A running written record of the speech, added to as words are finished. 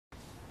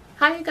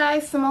Hi you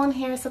guys, Simone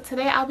here. So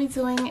today I'll be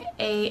doing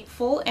a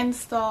full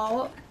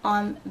install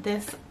on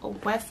this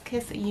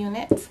Westkiss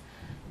unit.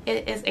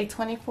 It is a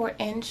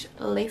 24-inch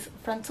lace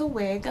frontal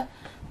wig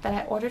that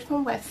I ordered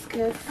from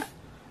Westkiss.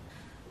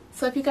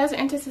 So if you guys are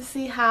interested to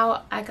see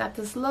how I got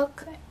this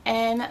look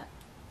and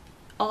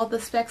all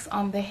the specs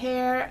on the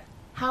hair,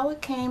 how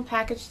it came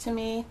packaged to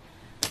me,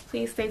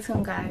 please stay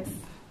tuned guys.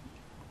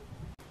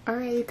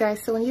 Alright you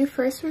guys, so when you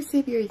first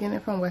receive your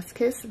unit from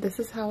Westkiss,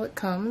 this is how it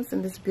comes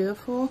in this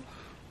beautiful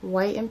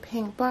white and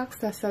pink box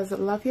that says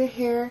love your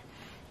hair,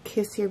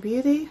 kiss your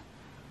beauty,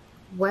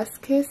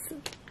 Westkiss.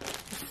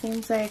 It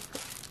seems like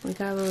we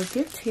got a little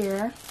gift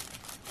here,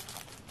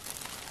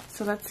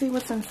 so let's see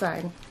what's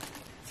inside.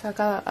 So I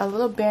got a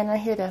little banner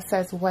here that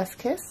says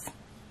Westkiss.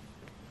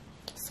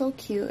 So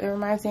cute. It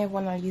reminds me of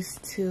when I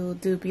used to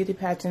do beauty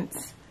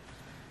pageants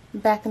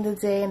back in the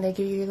day and they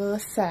give you a little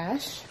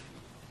sash.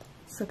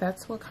 So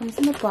that's what comes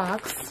in the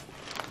box.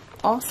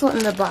 Also in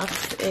the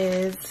box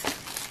is,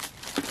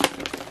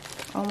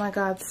 oh my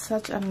god,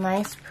 such a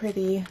nice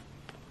pretty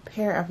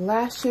pair of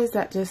lashes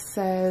that just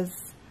says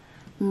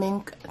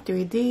Mink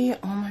 3D.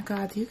 Oh my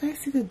god, do you guys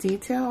see the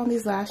detail on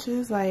these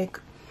lashes?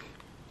 Like,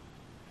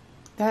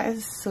 that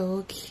is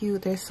so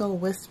cute. They're so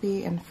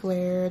wispy and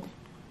flared.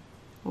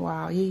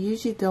 Wow, you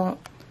usually don't.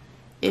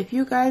 If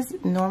you guys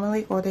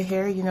normally order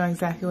hair, you know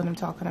exactly what I'm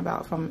talking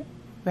about. From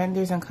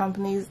vendors and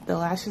companies, the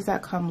lashes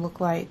that come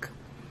look like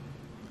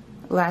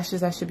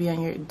lashes that should be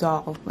on your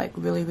doll, like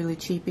really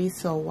cheapy.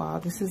 So wow,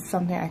 this is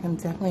something I can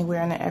definitely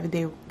wear on an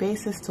everyday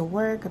basis to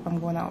work if I'm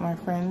going out with my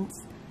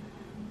friends.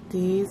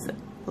 These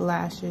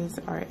lashes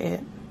are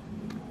it.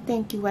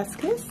 Thank you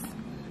Westkiss.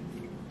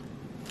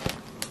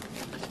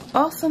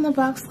 Also in the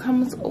box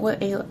comes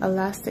with a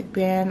elastic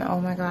band.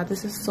 Oh my god,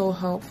 this is so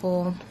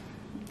helpful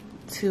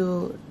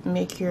to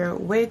make your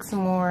wigs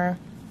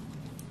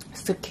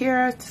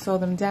secure, to sew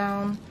them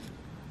down.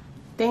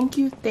 Thank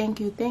you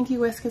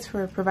Westkiss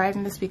for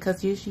providing this,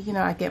 because usually, you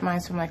know, I get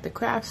mine from like the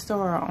craft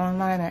store or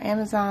online or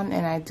Amazon,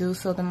 and I do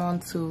sew them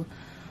onto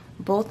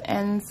both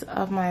ends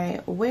of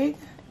my wig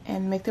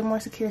and make them more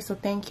secure. So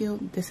thank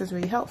you, this is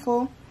really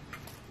helpful.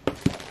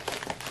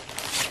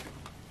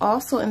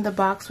 Also in the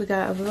box we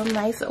got a little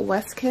nice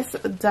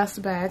Westkiss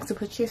dust bag to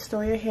put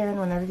store your hair in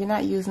whenever you're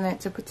not using it,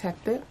 to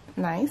protect it.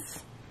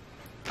 Nice.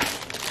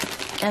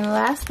 And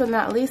last but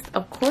not least,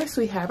 of course,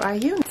 we have our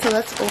unit. So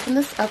let's open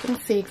this up and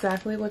see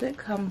exactly what it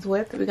comes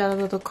with. We got a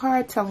little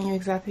card telling you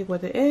exactly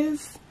what it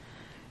is.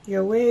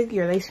 Your wig,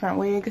 your lace front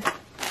wig.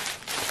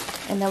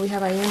 And then we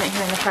have our unit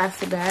here in the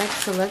plastic bag.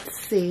 So let's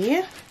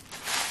see.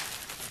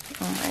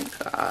 Oh my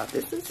god,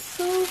 this is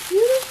so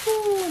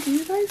beautiful. Do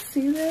you guys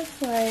see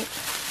this? Like,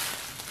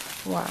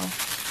 wow.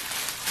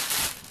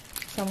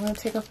 So I'm going to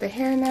take off the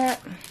hairnet.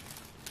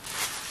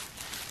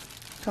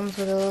 Comes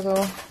with a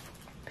little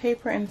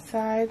paper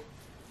inside.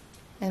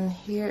 And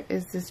here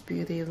is this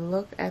beauty.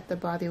 Look at the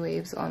body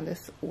waves on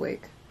this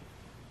wig.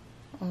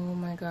 Oh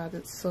my god,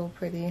 it's so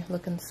pretty.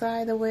 Look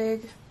inside the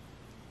wig.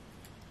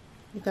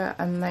 You got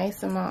a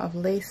nice amount of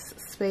lace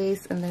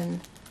space, and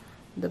then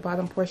the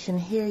bottom portion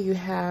here you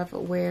have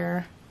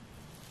where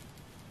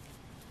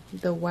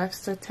the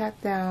wefts are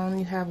tacked down.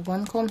 You have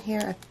one comb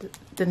here at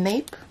the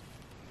nape,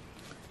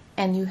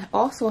 and you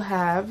also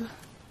have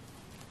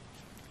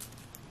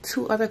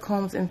two other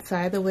combs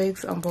inside the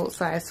wigs on both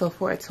sides, so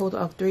for a total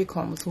of 3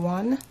 combs.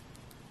 1,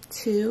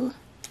 2,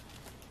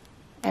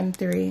 and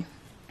 3.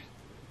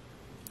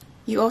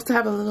 You also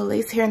have a little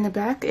lace here in the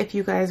back if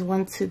you guys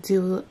want to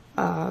do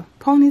a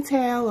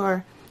ponytail,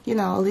 or, you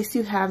know, at least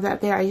you have that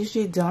there. I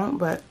usually don't,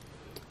 but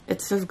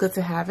it's just good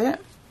to have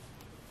it.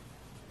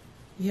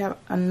 You have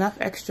enough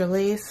extra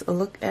lace.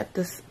 Look at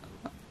this.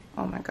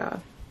 Oh my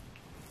god,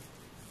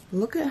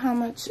 look at how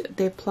much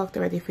they plucked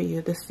already for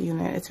you. This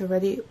unit, it's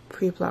already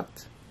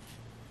pre-plucked.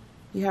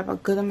 You have a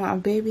good amount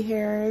of baby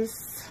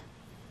hairs.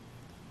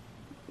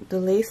 The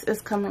lace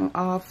is coming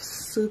off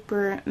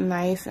super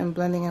nice and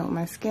blending in with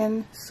my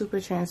skin.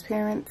 Super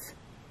transparent.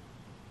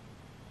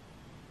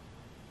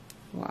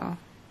 Wow.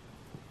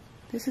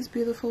 This is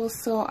beautiful.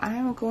 So I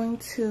am going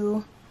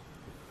to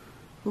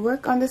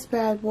work on this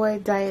bad boy,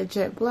 dye it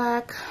jet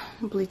black,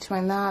 bleach my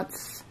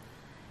knots,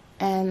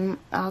 and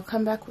I'll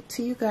come back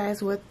to you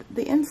guys with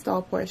the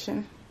install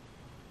portion.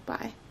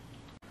 Bye.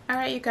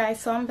 Alright you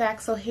guys, so I'm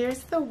back. So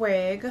here's the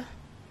wig.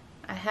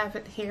 I have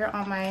it here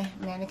on my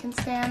mannequin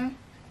stand.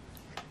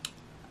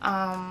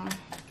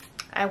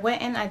 I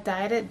went in, I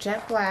dyed it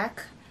jet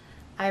black.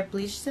 I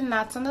bleached the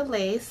knots on the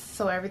lace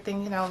so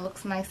everything, you know,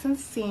 looks nice and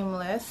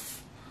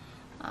seamless.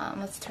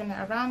 Let's turn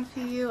it around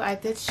for you. I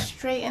did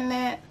straighten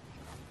it.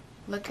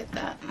 Look at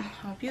that,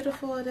 how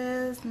beautiful it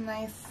is.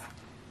 Nice,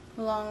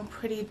 long,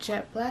 pretty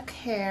jet black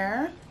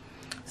hair.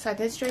 So I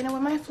did straighten it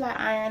with my flat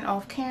iron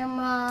off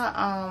camera.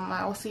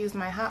 I also used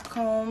my hot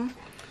comb.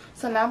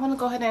 So now I'm going to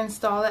go ahead and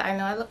install it. I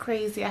know I look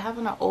crazy. I have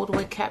an old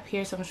wig cap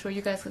here, so I'm sure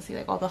you guys can see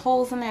like all the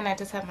holes in it, and I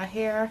just have my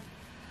hair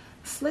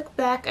slick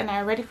back, and I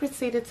already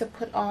proceeded to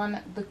put on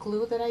the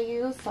glue that I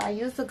use. So I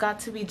use the Got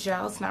To Be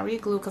gel. It's not really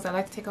glue because I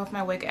like to take off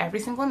my wig every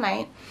single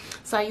night.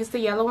 So I use the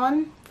yellow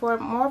one for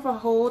more of a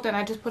hold, and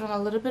I just put on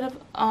a little bit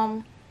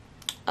of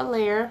a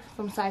layer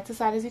from side to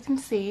side, as you can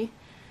see.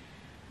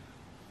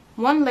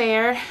 One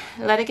layer,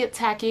 let it get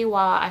tacky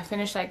while I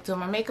finish like doing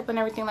my makeup and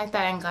everything like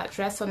that and got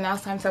dressed. So now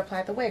it's time to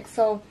apply the wig.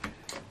 So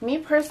me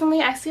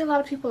personally, I see a lot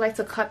of people like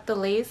to cut the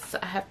lace.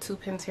 I have two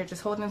pins here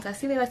just holding it. I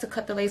see they like to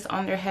cut the lace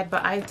on their head,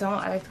 but I don't.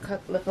 I like to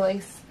cut the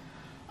lace.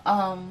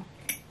 I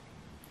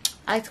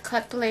like to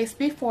cut the lace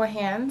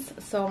beforehand.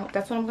 So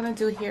that's what I'm going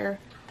to do here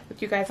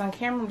with you guys on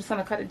camera. I'm just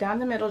going to cut it down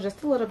the middle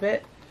just a little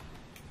bit.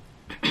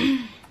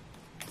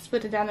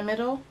 Split it down the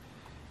middle.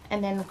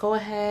 And then go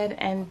ahead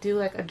and do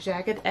like a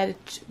jagged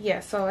edge.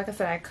 Yeah, so like I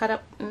said, I cut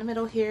up in the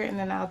middle here, and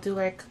then I'll do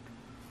like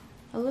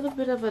a little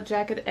bit of a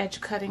jagged edge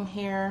cutting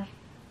here.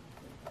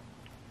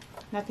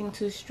 Nothing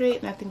too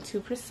straight, nothing too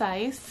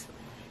precise.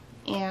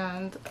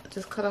 And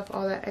just cut off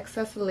all that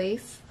excess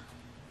lace.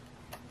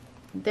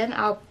 Then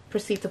I'll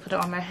proceed to put it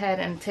on my head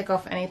and take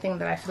off anything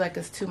that I feel like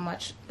is too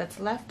much that's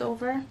left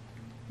over.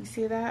 You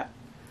see that?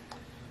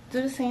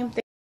 Do the same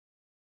thing.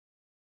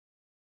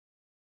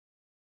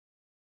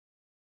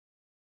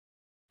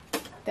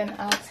 Then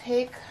I'm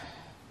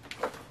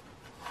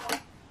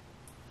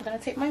gonna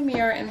take my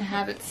mirror and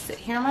have it sit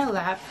here on my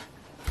lap.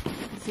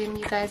 Zoom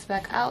you guys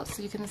back out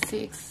so you can see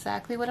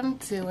exactly what I'm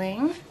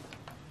doing.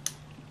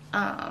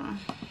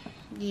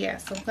 Yeah,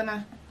 so I'm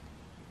gonna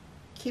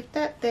keep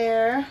that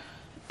there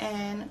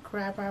and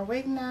grab our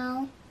wig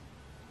now.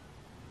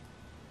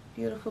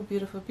 Beautiful,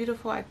 beautiful,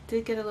 beautiful. I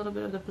did get a little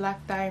bit of the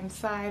black dye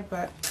inside,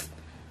 but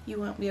you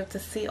won't be able to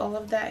see all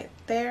of that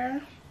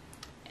there.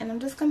 And I'm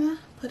just gonna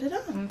put it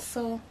on.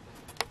 So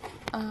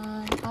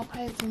I'll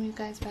probably zoom you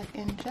guys back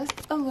in just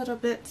a little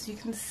bit so you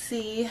can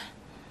see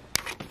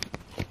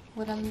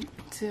what I'm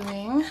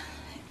doing.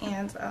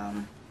 And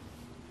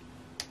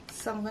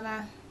so I'm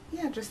gonna,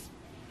 yeah, just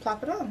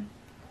plop it on.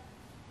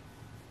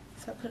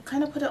 So I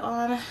kind of put it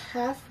on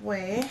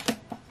halfway.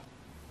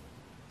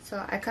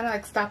 So I kind of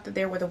like stopped it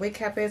there where the wig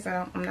cap is.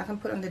 I'm not gonna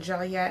put on the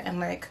gel yet, and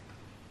like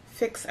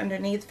fix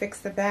underneath, fix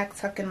the back,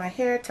 tuck in my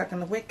hair, tuck in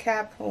the wig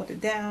cap, hold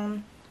it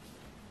down.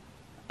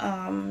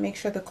 Make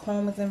sure the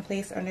comb is in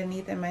place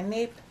underneath in my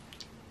nape.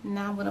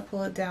 Now I'm going to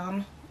pull it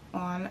down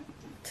on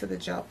to the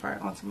gel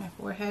part onto my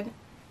forehead.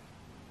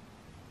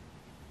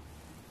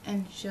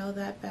 And gel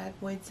that bad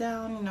boy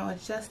down, you know,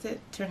 adjust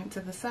it, turn it to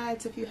the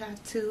sides if you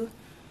have to,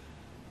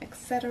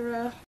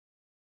 etc.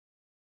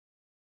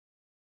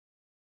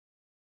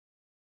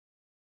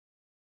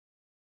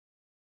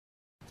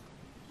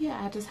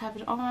 Yeah, I just have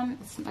it on.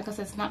 It's, like I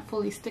said, it's not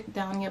fully stick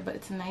down yet, but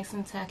it's nice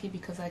and tacky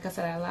because, like I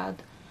said, I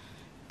allowed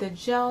the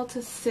gel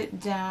to sit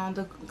down,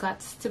 the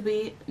Gots to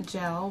Be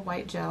gel,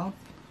 white gel,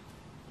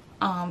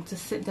 to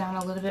sit down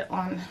a little bit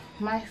on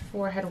my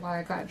forehead while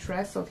I got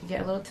dressed, so it can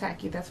get a little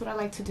tacky. That's what I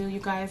like to do,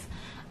 you guys.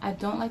 I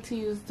don't like to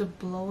use the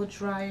blow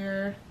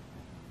dryer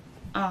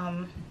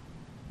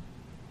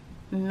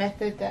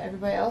method that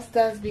everybody else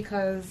does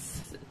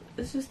because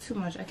it's just too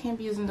much. I can't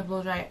be using the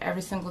blow dryer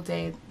every single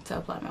day to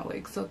apply my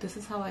wig. So this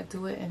is how I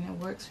do it, and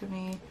it works for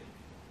me.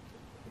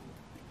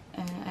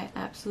 And I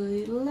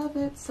absolutely love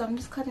it. So I'm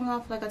just cutting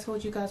off, like I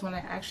told you guys, when I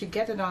actually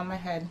get it on my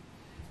head.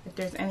 If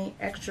there's any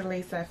extra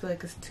lace that I feel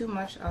like is too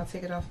much, I'll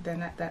take it off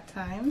then at that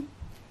time.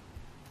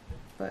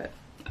 But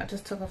I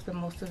just took off the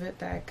most of it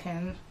that I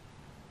can,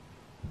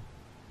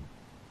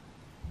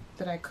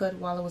 that I could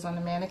while it was on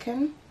the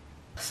mannequin.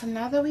 So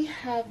now that we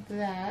have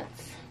that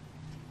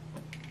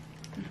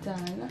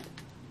done,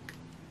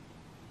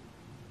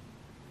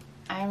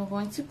 I'm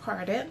going to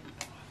part it.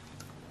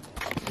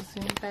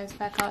 Zoom you guys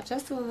back out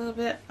just a little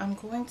bit. I'm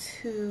going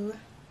to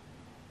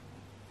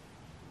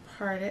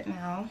part it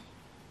now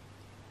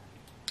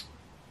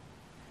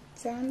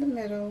down the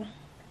middle.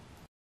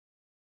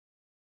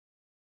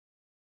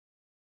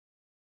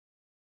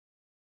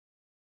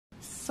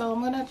 So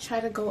I'm gonna try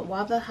to go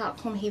while the hot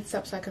comb heats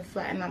up so I can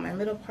flatten out my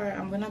middle part.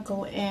 I'm gonna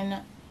go in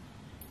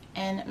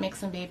and make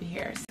some baby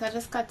hairs. So I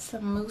just got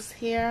some mousse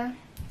here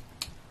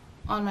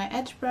on my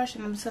edge brush,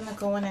 and I'm just gonna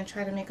go in and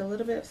try to make a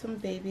little bit of some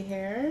baby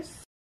hairs.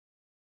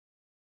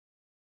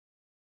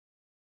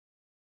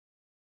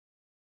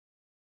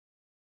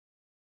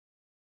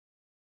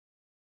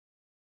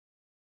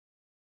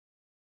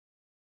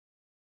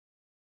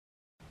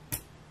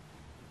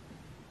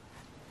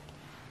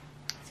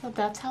 So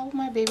that's how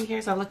my baby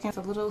hairs are looking. It's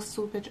a little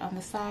swoopage on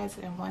the sides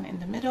and one in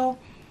the middle.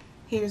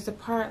 Here's the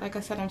part. Like I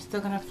said, I'm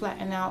still gonna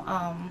flatten out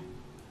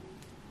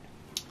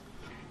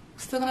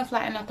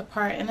the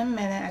part in a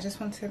minute. I just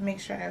want to make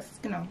sure I,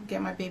 you know,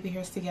 get my baby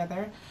hairs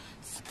together.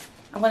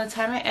 I'm gonna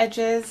tie my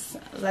edges,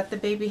 let the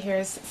baby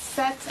hairs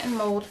set and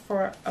mold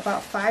for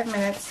about 5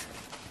 minutes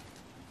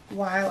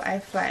while I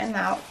flatten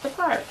out the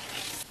part.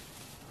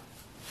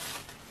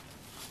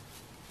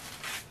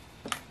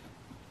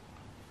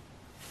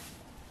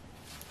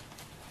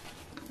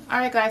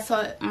 Alright guys,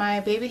 so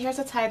my baby hairs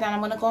are tied down. I'm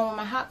going to go in with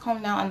my hot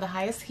comb now on the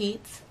highest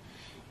heat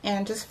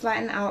and just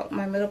flatten out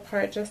my middle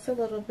part just a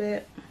little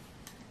bit.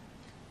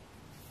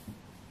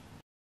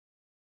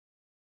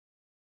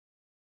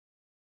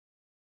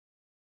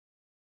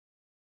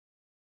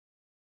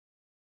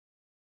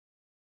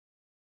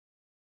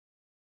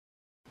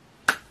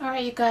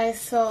 Alright you guys,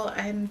 so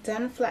I'm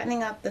done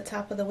flattening out the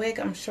top of the wig.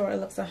 I'm sure it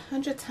looks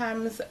 100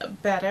 times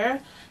better.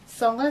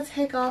 So I'm going to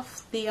take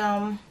off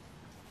the,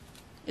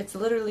 it's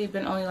literally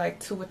been only like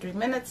 2 or 3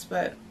 minutes,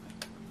 but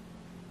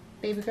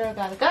baby girl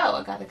gotta go.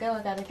 I gotta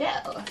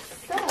go.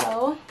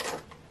 So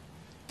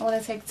I'm going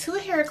to take 2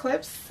 hair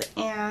clips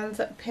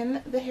and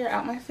pin the hair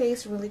out my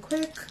face really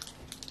quick.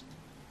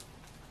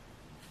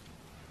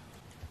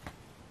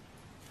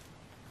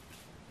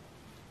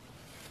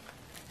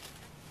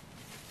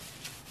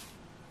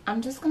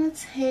 I'm just going to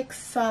take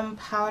some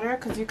powder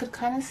because you could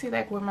kind of see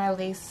like where my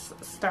lace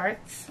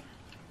starts,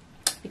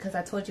 because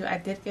I told you I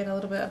did get a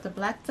little bit of the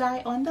black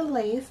dye on the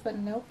lace, but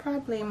no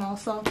problemo.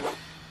 So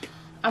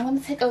I'm going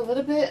to take a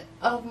little bit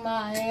of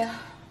my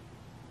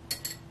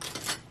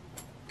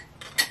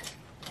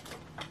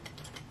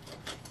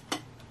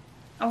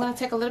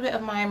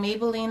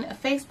Maybelline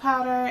face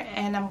powder,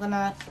 and I'm going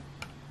to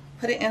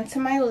put it into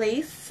my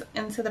lace,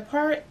 into the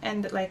part,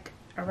 and like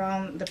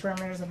around the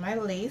perimeters of my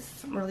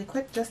lace really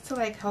quick, just to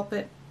like help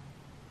it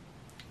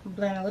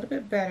blend a little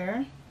bit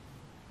better.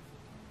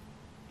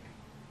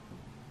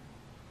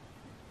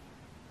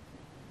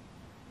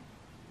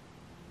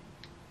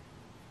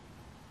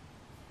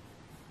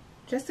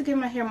 Just to give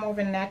my hair more of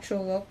a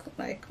natural look,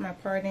 like my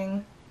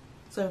parting,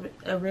 so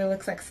it really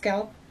looks like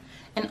scalp.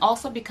 And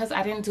also because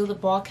I didn't do the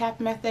ball cap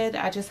method,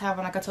 I just have,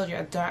 like I told you,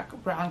 a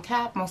dark brown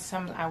cap. Most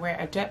times I wear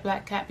a jet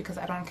black cap because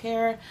I don't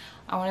care.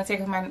 I want to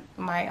take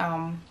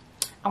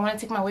I want to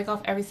take my wig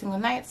off every single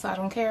night, so I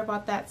don't care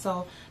about that.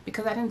 So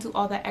because I didn't do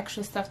all that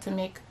extra stuff to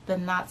make the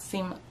knots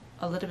seem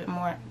a little bit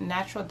more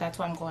natural, that's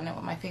why I'm going in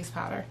with my face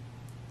powder.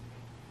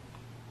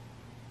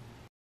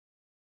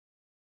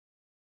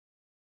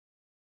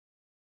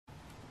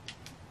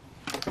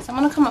 So I'm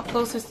going to come up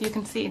closer so you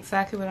can see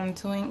exactly what I'm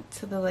doing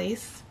to the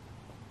lace.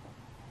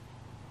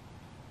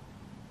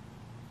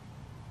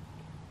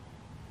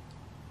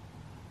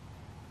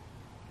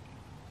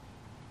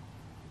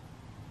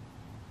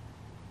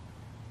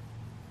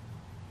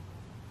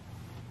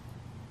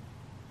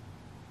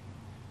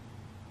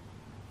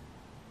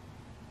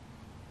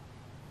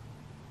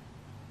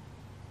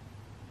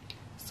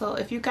 So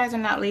if you guys are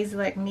not lazy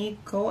like me,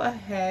 go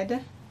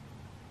ahead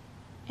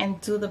and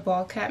do the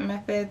ball cap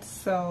method,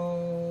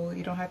 so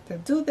you don't have to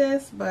do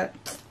this,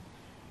 but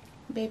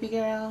baby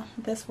girl,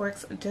 this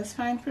works just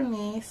fine for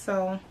me.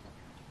 So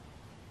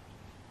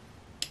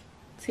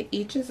to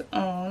each his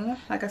own.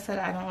 Like I said,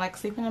 I don't like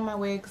sleeping in my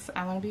wigs.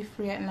 I want to be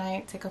free at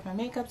night, take off my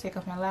makeup, take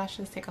off my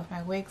lashes, take off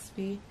my wigs,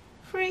 be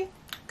free.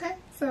 Okay,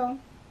 so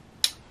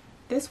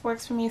this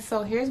works for me.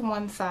 So here's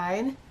one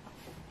side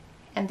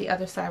and the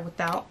other side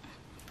without.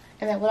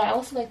 And then what I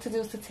also like to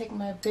do is to take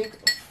my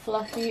big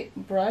fluffy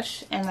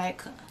brush and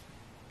like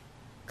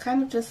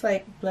kind of just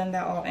like blend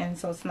that all in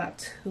so it's not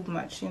too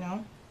much, you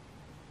know.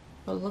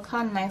 But look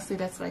how nicely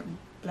that's like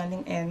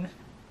blending in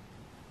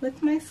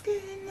with my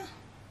skin.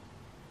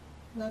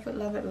 Love it,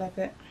 love it, love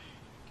it.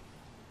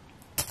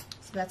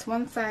 So that's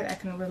one side. I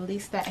can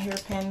release that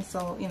hairpin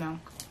so, you know,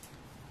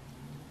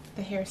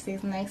 the hair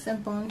stays nice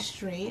and bone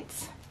straight.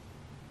 So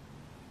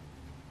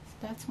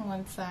that's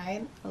one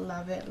side.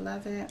 Love it,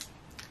 love it.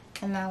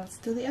 And now let's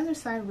do the other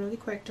side really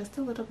quick, just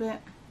a little bit.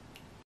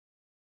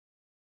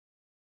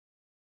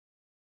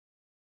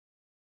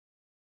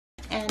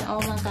 And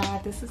oh my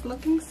god, this is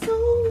looking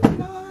so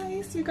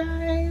nice, you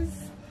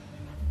guys.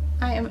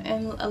 I am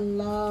in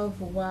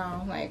love.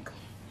 Wow, like,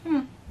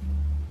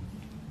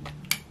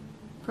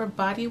 for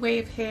body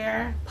wave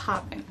hair,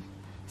 popping.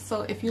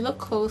 So if you look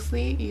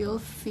closely, you'll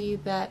see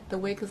that the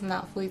wig is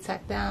not fully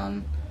tacked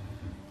down.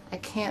 I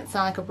can't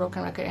sound like a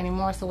broken record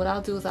anymore. So what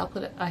I'll do is I'll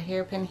put a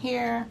hairpin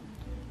here.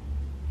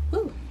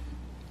 Ooh.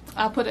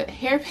 I'll put a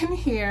hairpin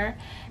here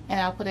and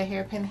I'll put a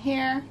hairpin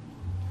here,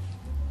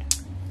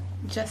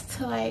 just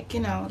to, like,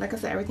 you know, like I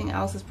said, everything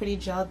else is pretty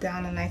gelled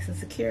down and nice and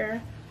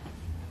secure.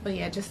 But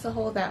yeah, just to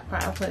hold that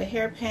part, I'll put a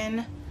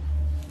hairpin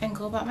and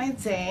go about my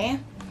day.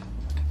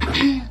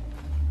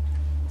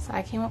 So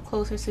I came up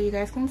closer so you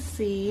guys can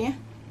see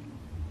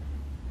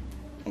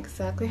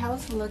exactly how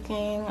it's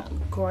looking.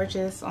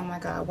 Gorgeous. Oh my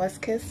god,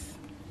 Westkiss.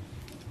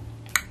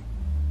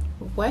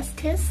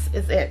 Westkiss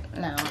is it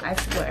now. I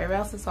see what everybody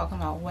else is talking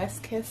about.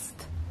 Westkiss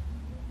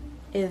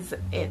is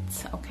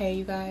it. Okay,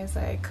 you guys,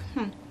 like,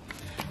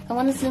 I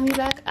want to zoom you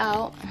back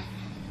out.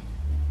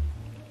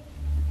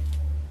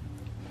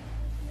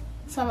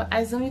 So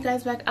I zoom you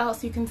guys back out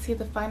so you can see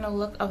the final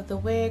look of the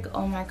wig.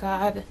 Oh my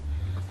god,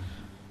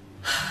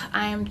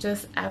 I am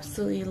just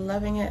absolutely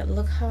loving it.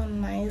 Look how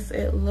nice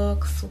it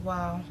looks.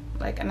 Wow.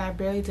 Like, and I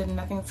barely did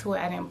nothing to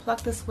it. I didn't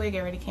pluck this wig. It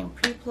already came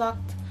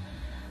pre-plucked.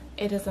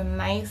 It is a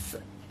nice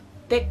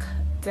thick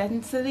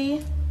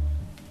density,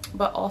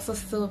 but also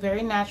still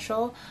very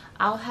natural.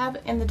 I'll have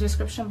in the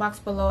description box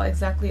below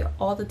exactly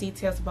all the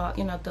details about,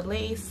 you know, the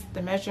lace,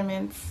 the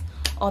measurements,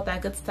 all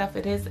that good stuff.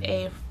 It is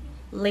a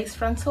lace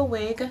frontal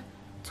wig,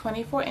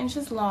 24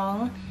 inches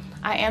long.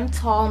 I am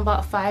tall, I'm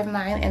about 5'9",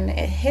 and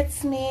it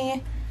hits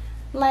me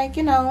like,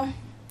 you know,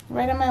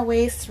 right on my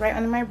waist, right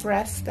under my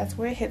breast. That's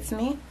where it hits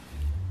me.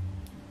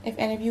 If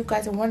any of you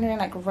guys are wondering,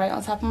 like right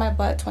on top of my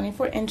butt,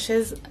 24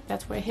 inches,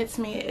 that's where it hits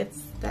me.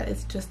 That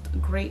is just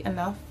great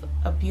enough.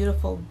 A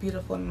beautiful,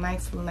 beautiful,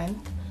 nice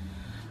length.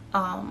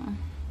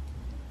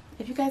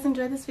 If you guys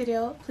enjoyed this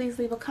video, please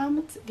leave a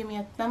comment, give me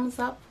a thumbs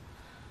up,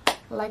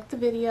 like the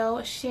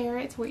video, share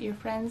it with your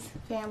friends,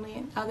 family,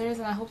 and others,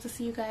 and I hope to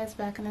see you guys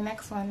back in the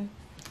next one.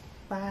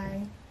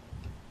 Bye.